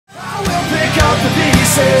Pick up the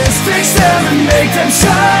pieces, fix them and make them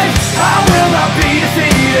shine. I will not be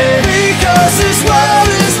defeated, because this world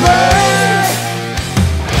is mine.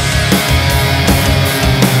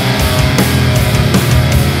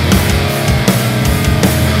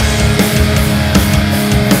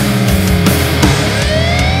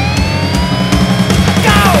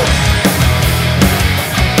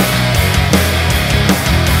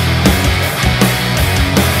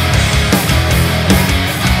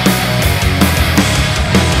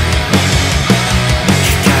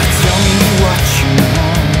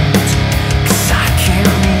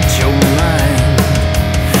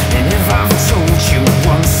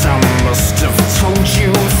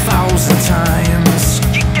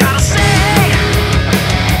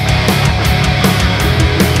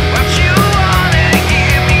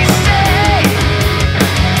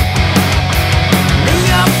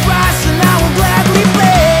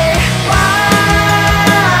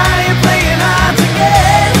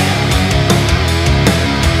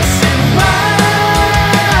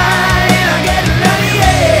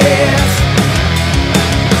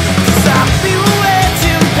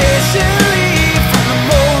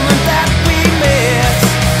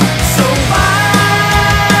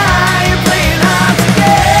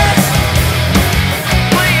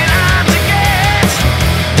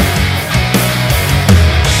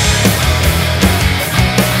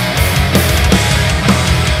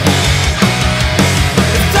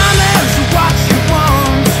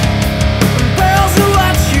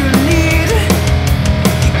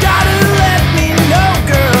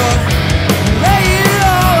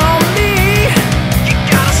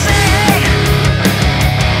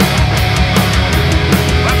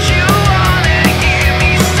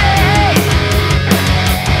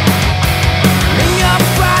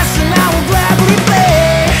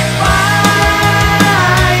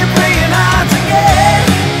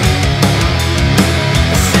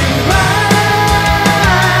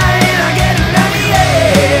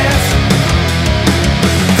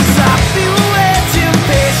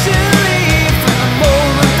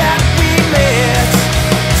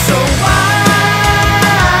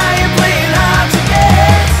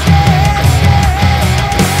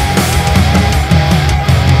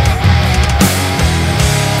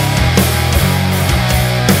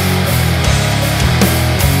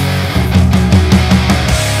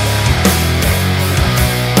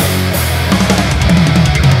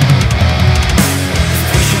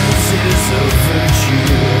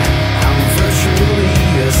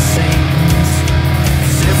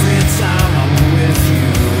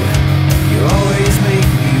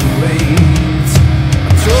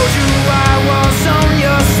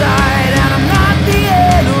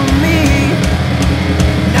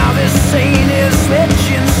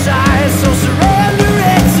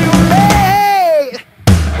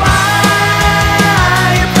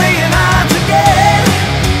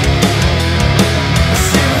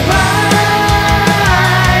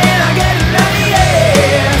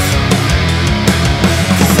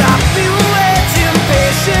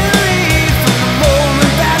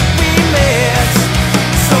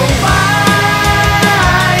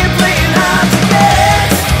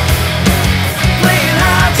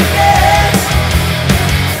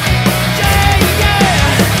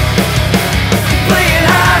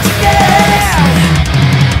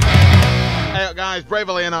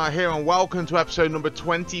 Here and welcome to episode number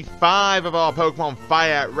 25 of our Pokemon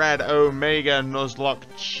Fire Red Omega Nuzlocke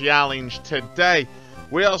Challenge. Today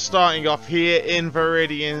we are starting off here in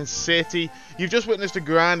Viridian City. You've just witnessed a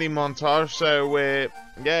grinding montage, so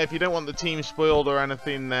yeah, if you don't want the team spoiled or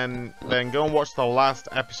anything, then go and watch the last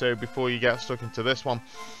episode before you get stuck into this one,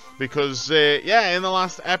 because yeah, in the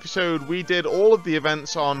last episode we did all of the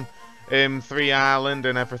events on 3 Island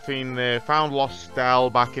and everything. Found Lost Stell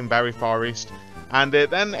back in Berry Forest. And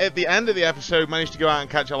then at the end of the episode, managed to go out and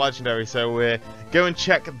catch a legendary. So go and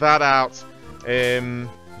check that out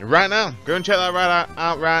right now. Go and check that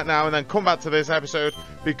out right now, and then come back to this episode,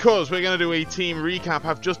 because we're going to do a team recap.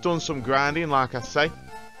 I've just done some grinding, like I say.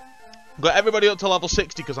 Got everybody up to level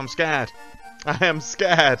 60 because I'm scared. I am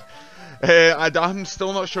scared. I'm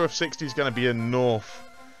still not sure if 60 is going to be enough.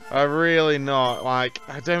 I'm really not. Like,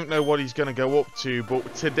 I don't know what he's going to go up to,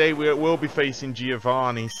 but today we will be facing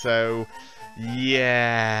Giovanni, so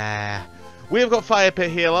yeah. We have got Fire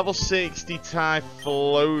Pit here, level 60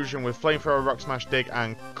 Typhlosion with Flamethrower, Rock Smash, Dig,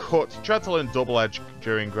 and Cut. Tried to learn Double Edge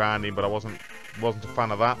during grinding, but I wasn't a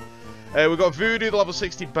fan of that. We've got Voodoo, the level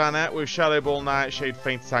 60 Banette with Shadow Ball, Nightshade,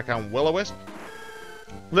 Faint Attack, and Will-O-Wisp.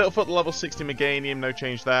 Littlefoot, the level 60 Meganium, no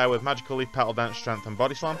change there, with Magical Leaf, Petal Dance, Strength, and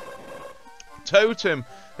Body Slam. Totem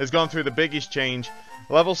has gone through the biggest change.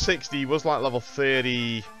 Level 60 was like level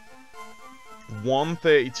 30.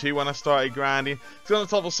 132 when I started grinding. It's gone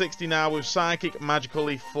to level 60 now with Psychic, Magical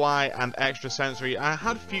Leaf, Fly, and Extra Sensory. I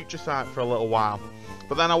had Future Sight for a little while,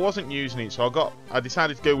 but then I wasn't using it, so I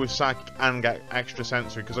decided to go with Psychic and get Extra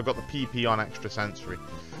Sensory because I've got the PP on Extra Sensory.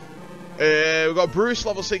 We've got Bruce,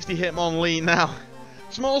 level 60, Hitmonlee now.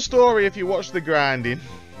 Small story if you watch the grinding.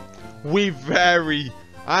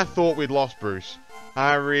 I thought we'd lost Bruce.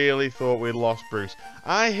 I really thought we'd lost Bruce.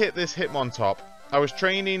 I hit this Hitmon top. I was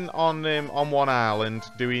training on one island,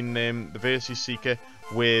 doing the Versus Seeker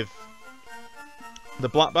with the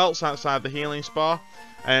black belts outside the healing spa,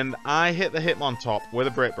 and I hit the Hitmon top with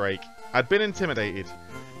a Brick Break. I'd been intimidated,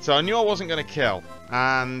 so I knew I wasn't going to kill,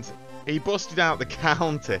 and he busted out the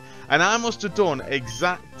counter, and I must have done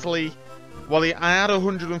exactly... Well, I had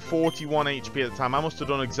 141 HP at the time. I must have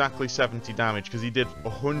done exactly 70 damage because he did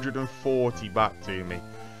 140 back to me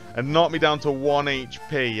and knocked me down to 1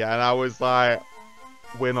 HP. And I was like,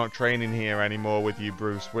 we're not training here anymore with you,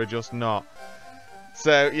 Bruce. We're just not.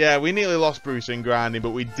 So, yeah, we nearly lost Bruce in grinding, but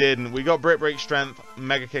we didn't. We got Brick Break Strength,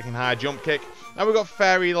 Mega Kick, and High Jump Kick. And we got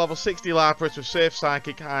Fairy, level 60 Lapras with Surf,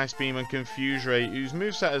 Psychic, Ice Beam, and Confuse Ray, whose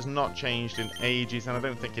moveset has not changed in ages, and I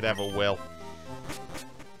don't think it ever will.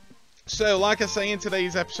 So, like I say, in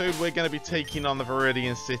today's episode, we're going to be taking on the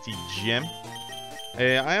Viridian City Gym.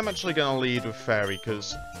 I am actually going to lead with Fairy,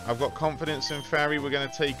 because I've got confidence in Fairy. We're going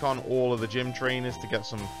to take on all of the gym trainers to get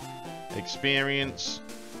some experience.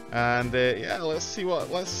 And, yeah, let's see what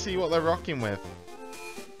they're rocking with.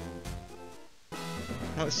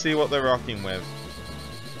 Let's see what they're rocking with.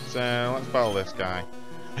 So, let's battle this guy.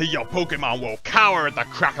 Hey, your Pokemon will cower at the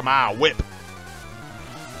crack of my whip.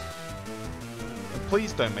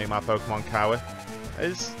 Please don't make my Pokemon cower.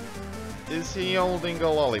 Is he holding a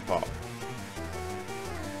lollipop?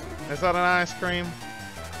 Is that an ice cream?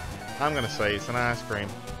 I'm gonna say it's an ice cream.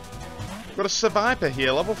 Got a Survivor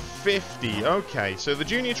here, level 50. Okay, so the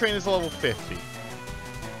junior trainer's level 50.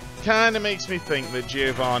 Kinda makes me think that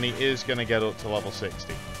Giovanni is gonna get up to level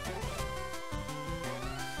 60.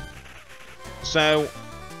 So,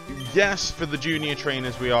 yes, for the junior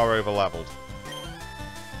trainers we are over leveled.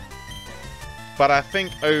 But I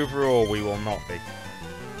think overall we will not be.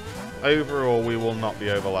 Overall we will not be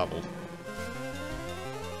over-leveled.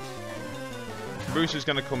 Bruce is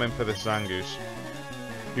going to come in for this Zangoose,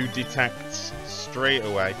 who detects straight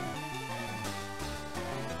away.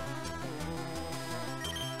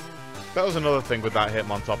 That was another thing with that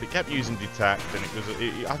Hitmon top. It kept using detect, and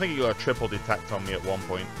I think he got a triple detect on me at one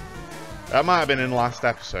point. That might have been in the last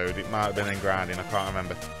episode. It might have been in grinding. I can't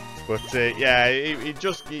remember. But yeah, it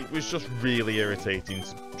was just really irritating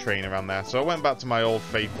to train around there. So I went back to my old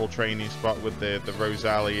faithful training spot with the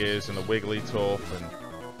Rosalias and the Wigglytuff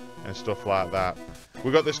and stuff like that.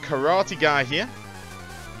 We've got this karate guy here.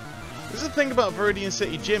 This is the thing about Viridian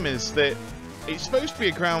City Gym, is that it's supposed to be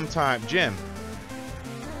a ground type gym.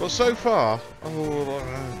 But so far,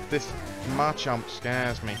 oh, this Machamp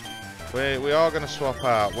scares me. We are going to swap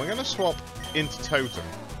out. We're going to swap into Totem.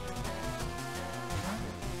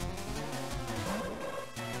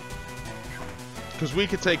 Because we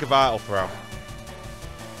could take a Vital Throw.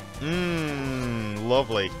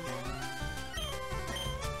 Lovely.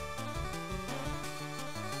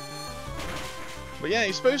 But yeah,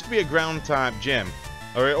 it's supposed to be a ground type gym.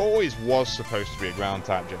 Or it always was supposed to be a ground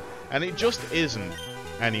type gym. And it just isn't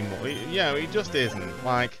anymore. Yeah, it just isn't.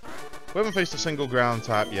 Like, we haven't faced a single ground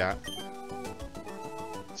type yet.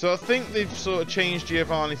 So I think they've sort of changed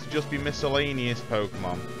Giovanni to just be miscellaneous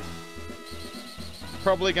Pokemon.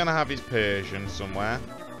 Probably going to have his Persian somewhere.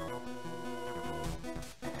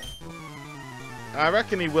 I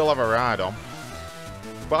reckon he will have a Rhydon.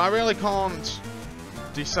 But I really can't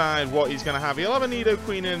decide what he's going to have. He'll have a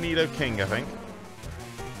Nidoqueen and a Nidoking, I think.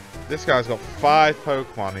 This guy's got 5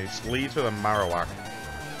 Pokemon. He leads with a Marowak.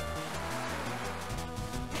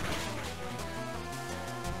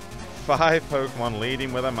 Five Pokemon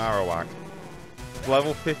leading with a Marowak.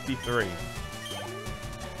 Level 53.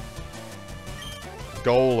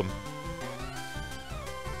 Golem.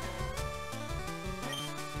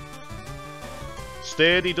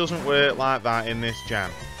 Sturdy doesn't work like that in this gen.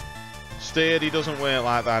 Sturdy doesn't work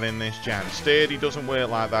like that in this gen. Sturdy doesn't work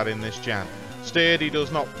like that in this gen. Sturdy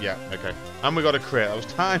does not... Yeah, okay. And we got a crit. That was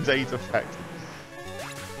 ×8 effect.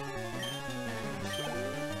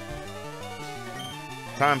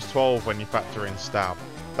 ×12 when you factor in stab.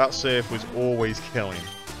 That Surf was always killing.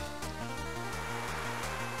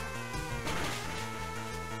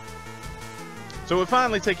 So we're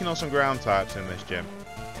finally taking on some ground types in this gym.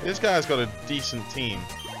 This guy's got a decent team.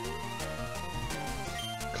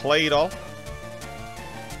 Claydol.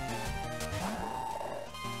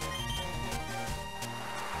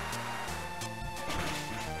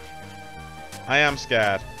 I am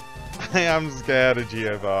scared. I am scared of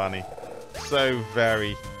Giovanni. So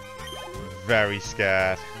very, very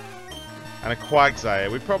scared. And a Quagsire.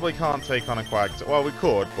 We probably can't take on a Quagsire. Well, we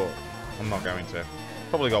could, but I'm not going to.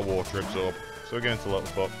 Probably got Water Absorb. So we're going to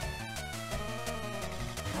Littlefoot.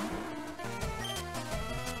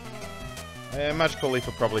 Magical Leaf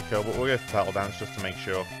will probably kill, but we'll go for Petal Dance just to make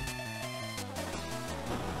sure.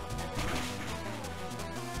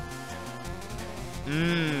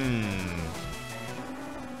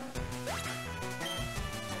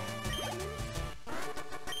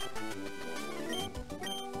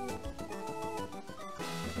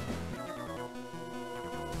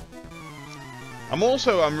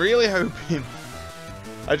 I'm really hoping.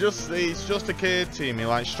 It's just occurred to me,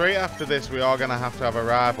 like, straight after this we are going to have a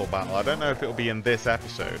rival battle. I don't know if it'll be in this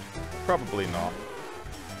episode. Probably not.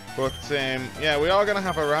 But, yeah, we are going to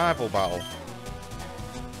have a rival battle.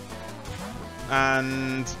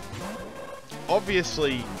 And,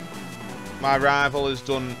 obviously, my rival has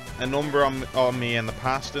done a number on me in the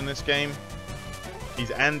past in this game.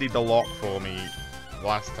 He's ended the lock for me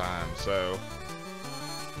last time, so...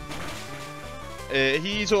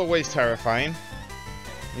 he's always terrifying.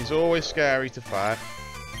 He's always scary to fight.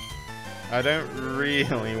 I don't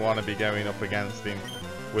really want to be going up against him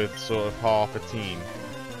with sort of half a team.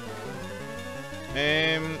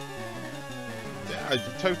 Yeah,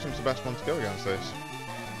 Totem's the best one to go against this.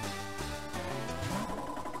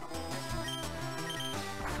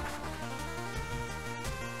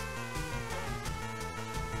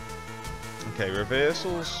 Okay,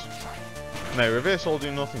 reversals. No, reversal will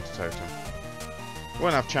do nothing to Totem.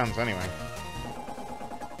 Won't have chance anyway.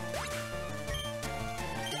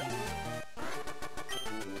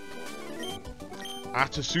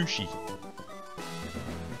 Atasushi.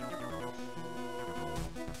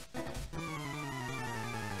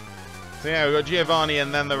 So yeah, we've got Giovanni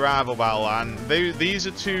and then the rival battle, and these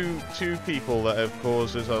are two people that have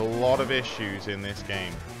caused us a lot of issues in this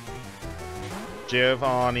game.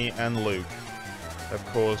 Giovanni and Luke have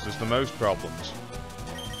caused us the most problems.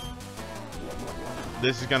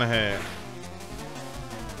 This is gonna hurt.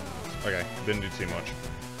 Okay, didn't do too much.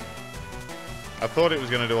 I thought it was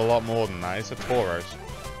gonna do a lot more than that. It's a Tauros.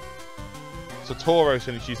 It's a Tauros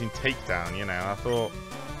and it's using takedown, you know. I thought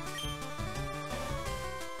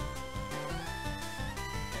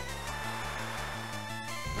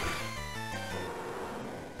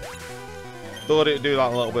it would do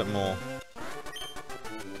that a little bit more.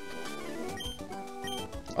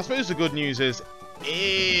 I suppose the good news is,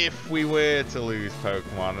 if we were to lose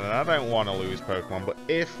Pokemon, and I don't want to lose Pokemon, but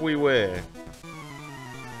if we were,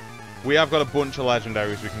 we have got a bunch of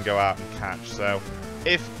legendaries we can go out and catch. So,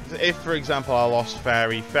 if for example I lost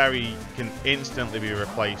Fairy can instantly be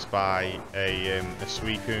replaced by a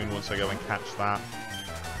Suicune once I go and catch that.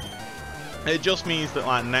 It just means that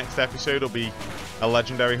like next episode will be a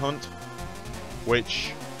legendary hunt,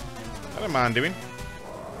 which I don't mind doing.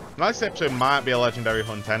 Next episode might be a legendary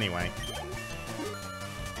hunt anyway.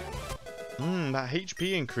 That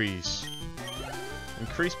HP increase.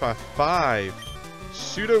 Increased by 5.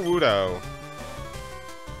 Sudowoodo.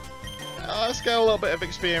 Let's get a little bit of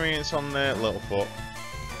experience on the Littlefoot.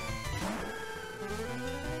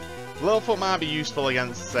 Littlefoot might be useful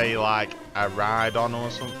against, say, like, a Rhydon or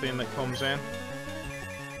something that comes in.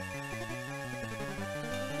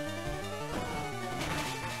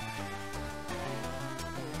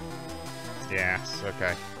 Yes,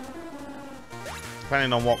 okay.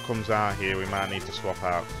 Depending on what comes out here, we might need to swap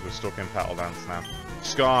out, because we're stuck in Petal Dance now.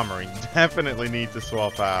 Skarmory, definitely need to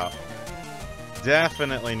swap out.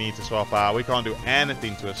 Definitely need to swap out. We can't do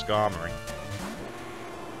anything to a Skarmory.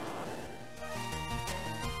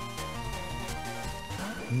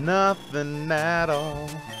 Nothing at all.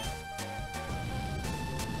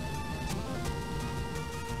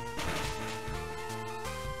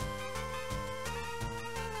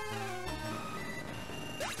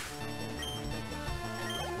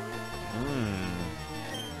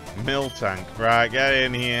 Miltank. Right, get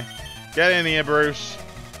in here. Get in here, Bruce.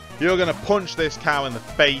 You're going to punch this cow in the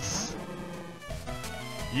face.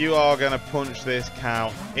 You are going to punch this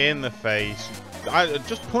cow in the face.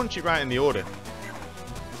 Just punch it right in the order.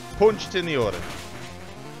 Punch it in the order.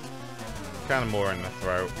 Kind of more in the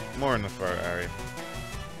throat. More in the throat area.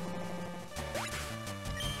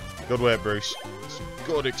 Good work, Bruce. Some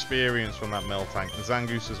good experience from that Miltank. The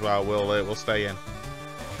Zangoose as well. We'll stay in.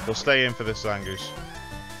 We'll stay in for this Zangoose.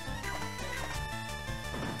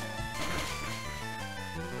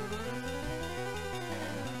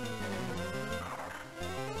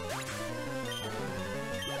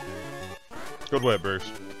 Good work, Bruce.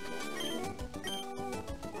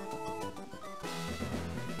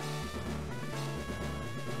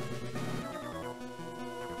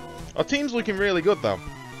 Our team's looking really good though,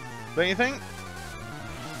 don't you think?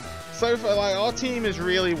 So far, like, our team is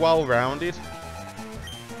really well rounded.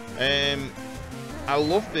 I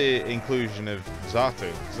love the inclusion of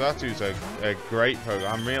Xatu. Xatu's a great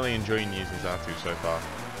Pokemon. I'm really enjoying using Xatu so far.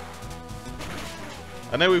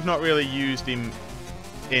 I know we've not really used him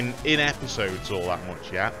in episodes all that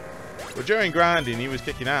much yet, but during grinding he was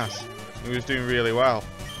kicking ass. He was doing really well.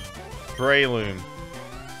 Breloom.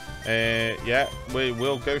 Yeah,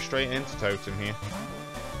 we'll go straight into Totem here.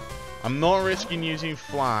 I'm not risking using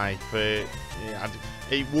Fly for... Yeah,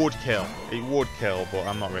 it would kill. It would kill, but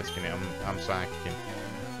I'm not risking it. I'm psychicking.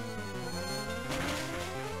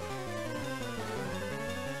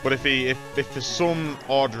 But if for some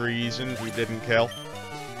odd reason he didn't kill,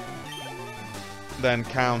 then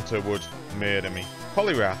Kanto would murder me.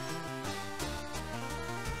 Poliwrath.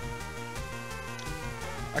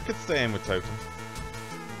 I could stay in with Totem.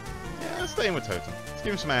 Yeah, let's stay in with Totem. Let's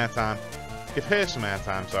give him some airtime. Give her some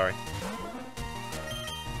airtime, sorry.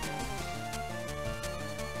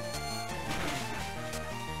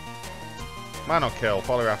 Might not kill.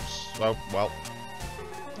 Poliwrath's... Oh, well.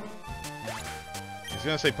 I was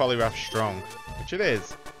going to say Poliwrath's strong, which it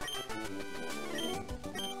is.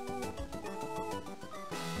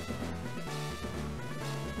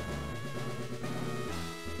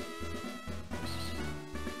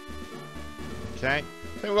 Okay. I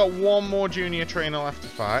think we've got one more junior trainer left to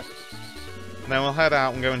fight. And then we'll head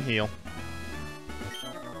out and go and heal.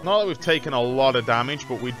 Not that we've taken a lot of damage,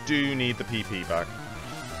 but we do need the PP back.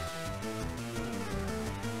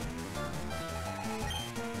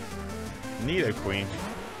 Nidoqueen.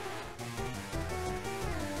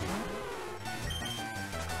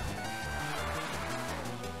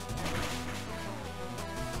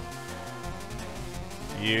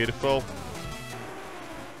 Beautiful.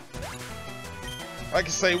 Like I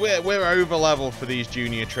say, we're over level for these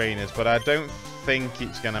junior trainers, but I don't think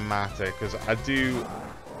it's gonna matter because I do.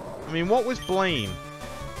 I mean, what was Blaine?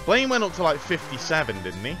 Blaine went up to like 57,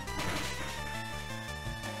 didn't he?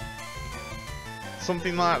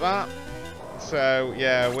 Something like that. So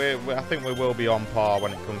yeah, I think we will be on par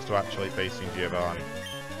when it comes to actually facing Giovanni.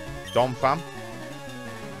 Donphan.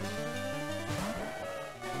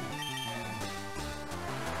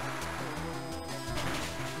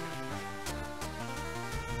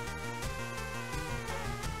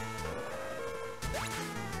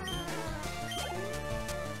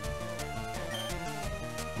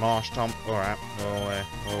 Marshtomp. Alright,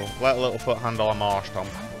 we'll let Littlefoot handle a Marshtomp.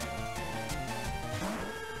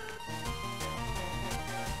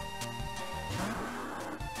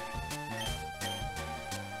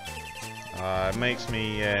 It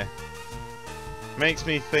makes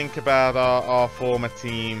me think about our former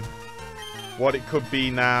team. What it could be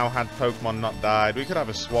now had Pokemon not died. We could have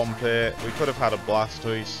a Swampert. We could have had a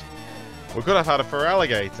Blastoise. We could have had a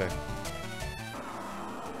Feraligatr.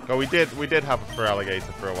 Oh, we did have a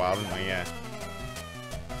Feraligatr for a while, didn't we? Yeah.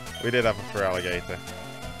 We did have a Feraligatr.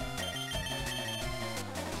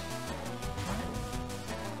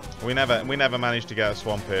 We never managed to get a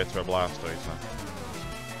Swampert or a Blastoise. So.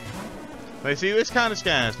 Now, you see, this kind of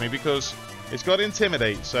scares me because it's got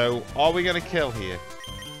Intimidate, so are we going to kill here?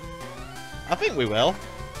 I think we will.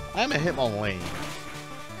 I'm a Hitmonlee.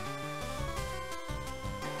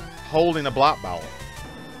 Holding a Black Belt.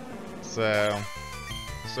 So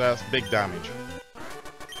that's big damage.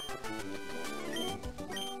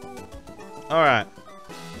 Alright.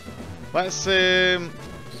 Let's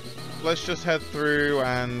just head through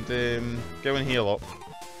and go and heal up.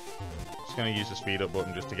 Just going to use the speed up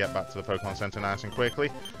button just to get back to the Pokemon Center nice and quickly.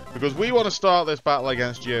 Because we want to start this battle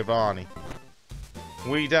against Giovanni.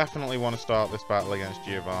 We definitely want to start this battle against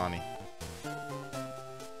Giovanni.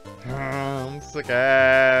 I'm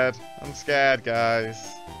scared. I'm scared, guys.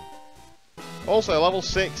 Also, level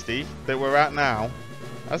 60 that we're at now,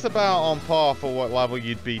 that's about on par for what level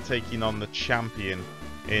you'd be taking on the champion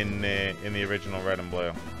in the original Red and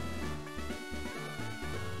Blue.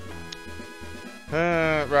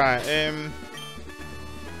 Right,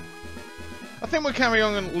 I think we'll carry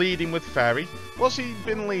on leading with Fairy. What's he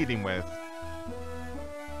been leading with?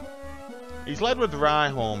 He's led with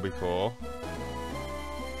Rhyhorn before.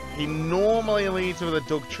 He normally leads with a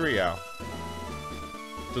Dugtrio.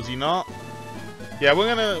 Does he not? Yeah,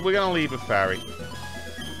 we're gonna lead with Fairy.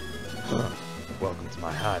 Welcome to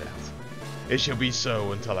my hideout. It shall be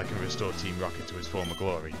so until I can restore Team Rocket to his former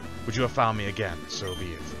glory. Would you have found me again? So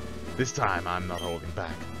be it. This time I'm not holding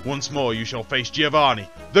back. Once more you shall face Giovanni,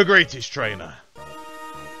 the greatest trainer.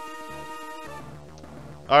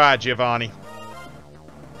 Alright, Giovanni.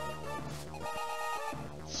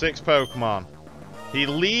 6 Pokemon. He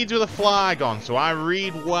leads with a flag on, so I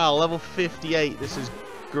read well. Level 58. This is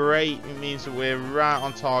great. It means that we're right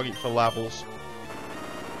on target for levels.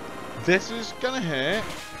 This is gonna hurt.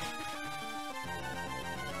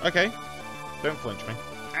 Okay. Don't flinch me.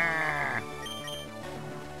 Ah.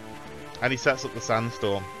 And he sets up the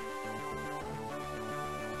sandstorm.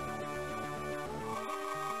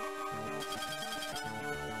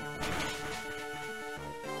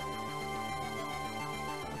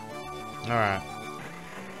 Alright.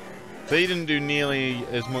 So he didn't do nearly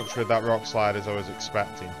as much with that rock slide as I was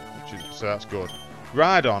expecting. So that's good.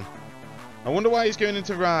 Rhydon. I wonder why he's going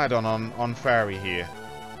into Rhydon on Fairy here.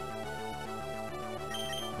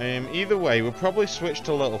 Either way, we'll probably switch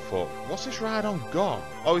to Littlefoot. What's this Rhydon got?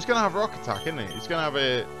 Oh, he's going to have Rock Attack, isn't he? He's going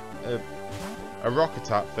to have a Rock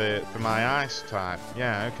Attack for my Ice type.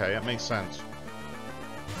 Yeah, okay, that makes sense.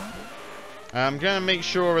 I'm going to make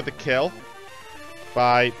sure of the kill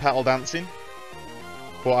by Petal Dancing.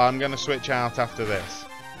 But I'm going to switch out after this.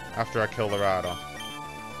 After I kill the Rhydon.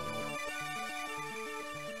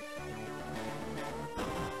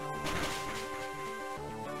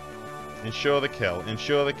 Ensure the kill.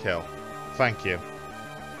 Ensure the kill. Thank you.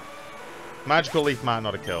 Magical Leaf might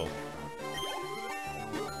not have killed.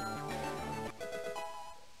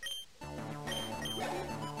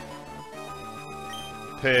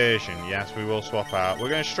 Persian. Yes, we will swap out. We're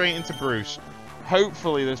going straight into Bruce.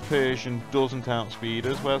 Hopefully this Persian doesn't outspeed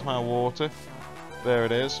us. Where's my water? There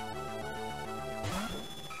it is.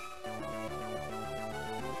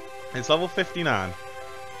 It's level 59.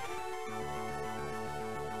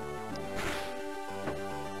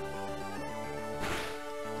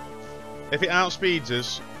 If it outspeeds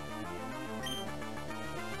us...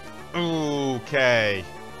 Okay.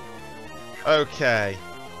 Okay.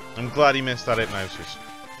 I'm glad he missed that hypnosis.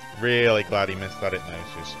 Really glad he missed that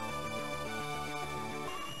hypnosis.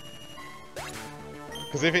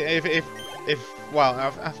 Because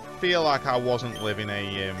well, I feel like I wasn't living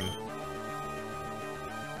a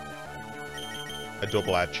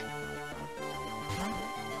double edge.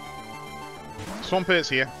 Swampurt's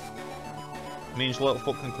here. Means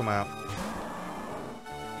Littlefoot can come out.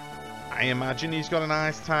 I imagine he's got an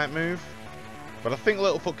ice type move, but I think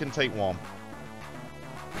Littlefoot can take one.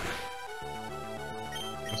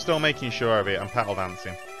 I'm still making sure of it. I'm Petal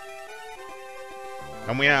Dancing.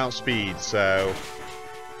 And we outspeed, so...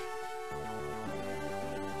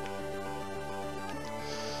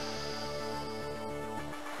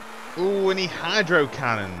 Ooh, and he Hydro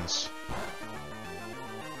Cannons.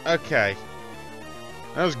 Okay.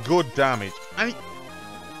 That was good damage. And he...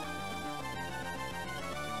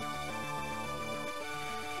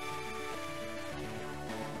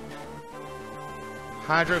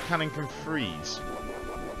 Hydro Cannon can freeze.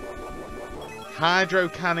 Hydro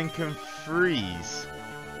Cannon can freeze.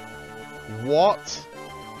 What?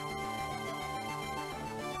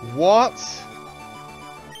 What?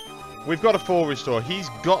 We've got a full restore. He's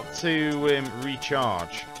got to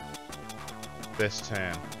recharge this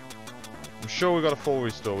turn. I'm sure we got a full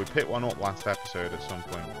restore. We picked one up last episode at some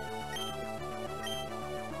point.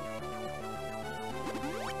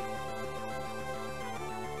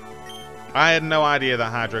 I had no idea that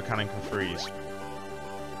Hydro Cannon can freeze.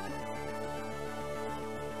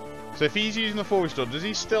 So if he's using the full restore, does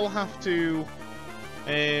he still have to...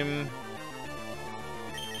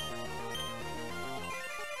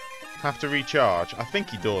 have to recharge? I think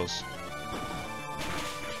he does.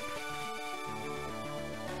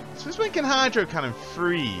 Since when can Hydro Cannon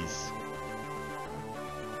freeze?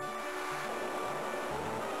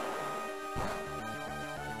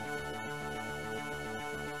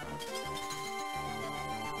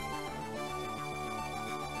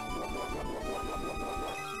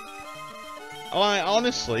 Like,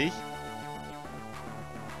 honestly,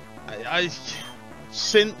 I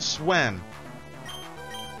since when?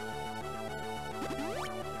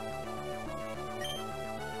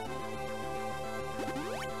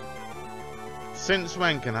 Since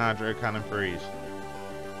when can Hydro Cannon freeze?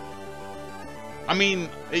 I mean,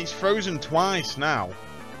 it's frozen twice now.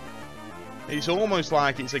 It's almost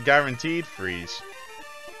like it's a guaranteed freeze.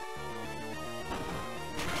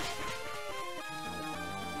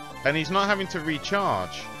 And he's not having to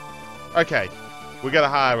recharge. Okay, we get a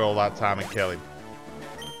high roll that time and kill him.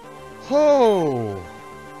 Oh!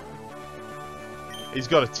 He's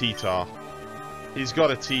got a T-Tar. He's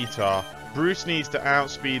got a T-Tar. Bruce needs to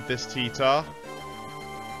outspeed this T-Tar.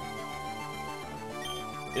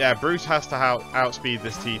 Yeah, Bruce has to outspeed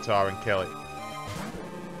this T-Tar and kill it.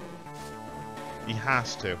 He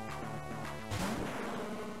has to.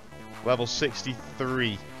 Level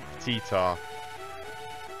 63 T-Tar.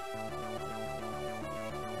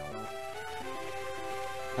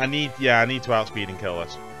 I need to outspeed and kill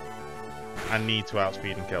this. I need to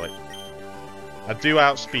outspeed and kill it. I do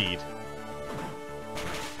outspeed.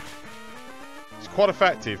 It's quite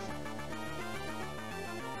effective.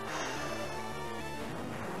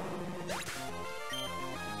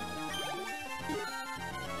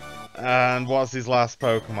 And what's his last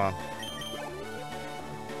Pokemon?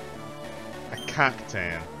 A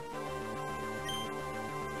Cacturne.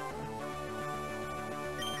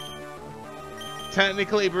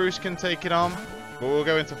 Technically, Bruce can take it on, but we'll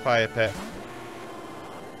go into Fire Pit.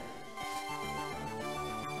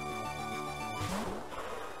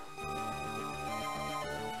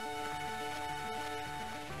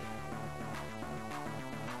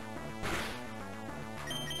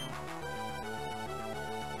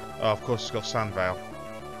 Oh, of course, it's got Sand Veil.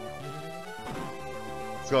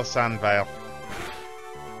 It's got Sand Veil.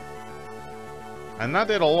 And that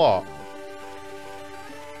did a lot.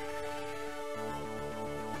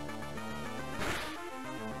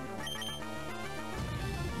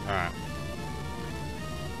 Alright.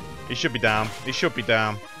 He should be down. He should be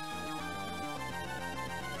down.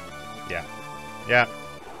 Yeah. Yeah.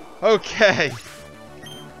 Okay.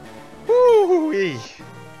 Woo-wee.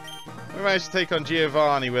 We managed to take on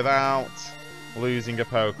Giovanni without losing a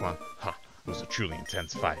Pokemon. Ha! It was a truly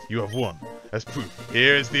intense fight. You have won. As proof,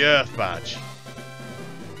 here is the Earth Badge.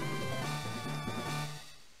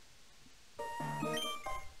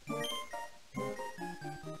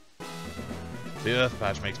 The Earth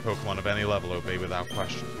Badge makes Pokemon of any level obey without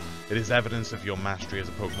question. It is evidence of your mastery as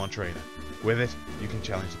a Pokemon trainer. With it, you can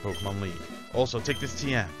challenge the Pokemon League. Also, take this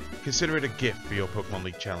TM. Consider it a gift for your Pokemon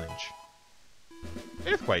League challenge.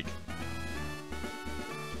 Earthquake.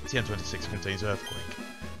 TM26 contains Earthquake.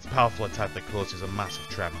 It's a powerful attack that causes a massive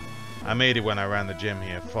tremor. I made it when I ran the gym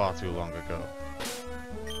here far too long ago.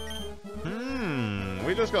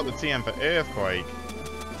 We just got the TM for Earthquake.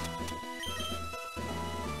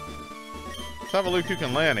 Let's have a look who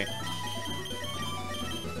can learn it.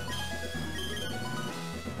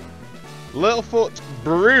 Littlefoot,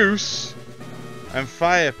 Bruce, and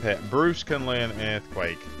Fire Pit. Bruce can learn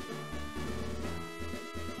Earthquake.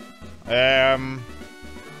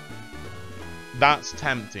 That's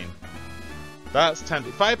tempting. That's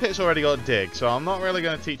tempting. Fire Pit's already got Dig, so I'm not really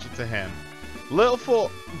going to teach it to him. Littlefoot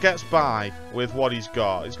gets by with what he's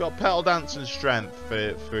got. He's got Petal Dance and Strength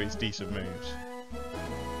for his decent moves.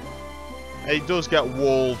 He does get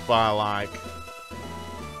walled by, like,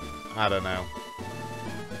 I don't know.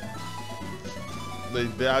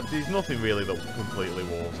 There's nothing really that completely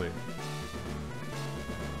walls it.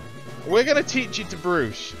 We're going to teach it to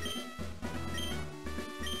Bruce.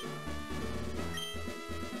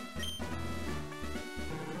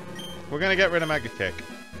 We're going to get rid of Mega Kick.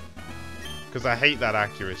 Because I hate that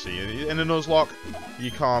accuracy. In a Nuzlocke,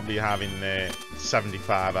 you can't be having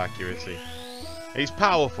 75 accuracy. He's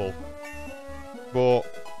powerful. But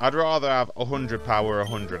I'd rather have 100 power,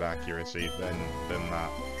 100 accuracy than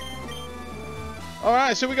that.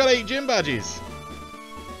 Alright, so we got 8 gym badges.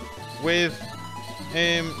 With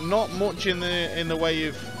not much in the way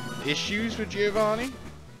of issues with Giovanni.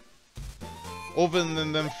 Other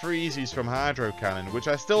than them freezes from Hydro Cannon, which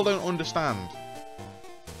I still don't understand.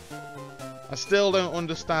 I still don't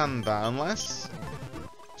understand that, unless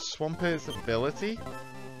Swampier's ability?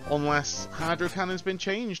 Unless Hydro Cannon's been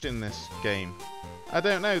changed in this game. I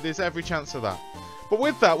don't know, there's every chance of that. But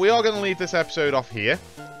with that, we are going to leave this episode off here.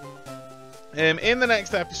 In the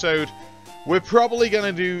next episode, we're probably going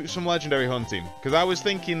to do some legendary hunting. Because I was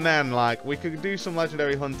thinking then, like, we could do some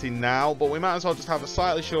legendary hunting now, but we might as well just have a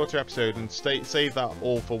slightly shorter episode and save that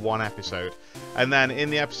all for one episode. And then in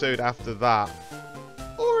the episode after that,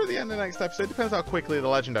 or at the end of the next episode, depends how quickly the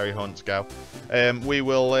legendary hunts go, we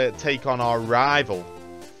will take on our rival.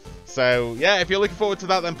 So, yeah, if you're looking forward to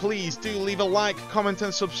that, then please do leave a like, comment,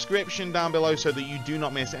 and subscription down below so that you do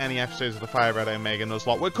not miss any episodes of the Fire Red Omega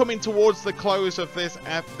Nuzlocke. We're coming towards the close of this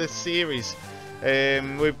series.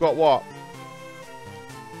 We've got what?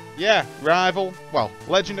 Yeah, Rival, well,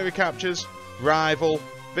 Legendary Captures, Rival,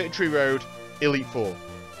 Victory Road, Elite Four.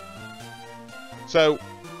 So,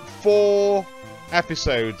 4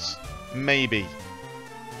 episodes, maybe.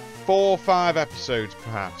 4 or 5 episodes,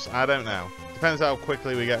 perhaps. I don't know. Depends how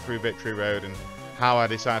quickly we get through Victory Road and how I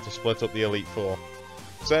decide to split up the Elite Four.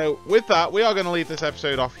 So, with that, we are going to leave this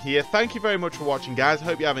episode off here. Thank you very much for watching, guys. I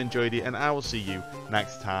hope you have enjoyed it, and I will see you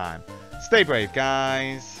next time. Stay brave,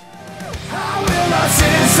 guys. How will I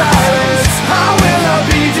sit in silence? How will I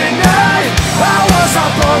be denied? I was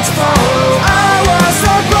not born to follow. I was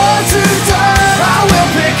not born to die. I will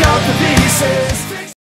pick up the pieces.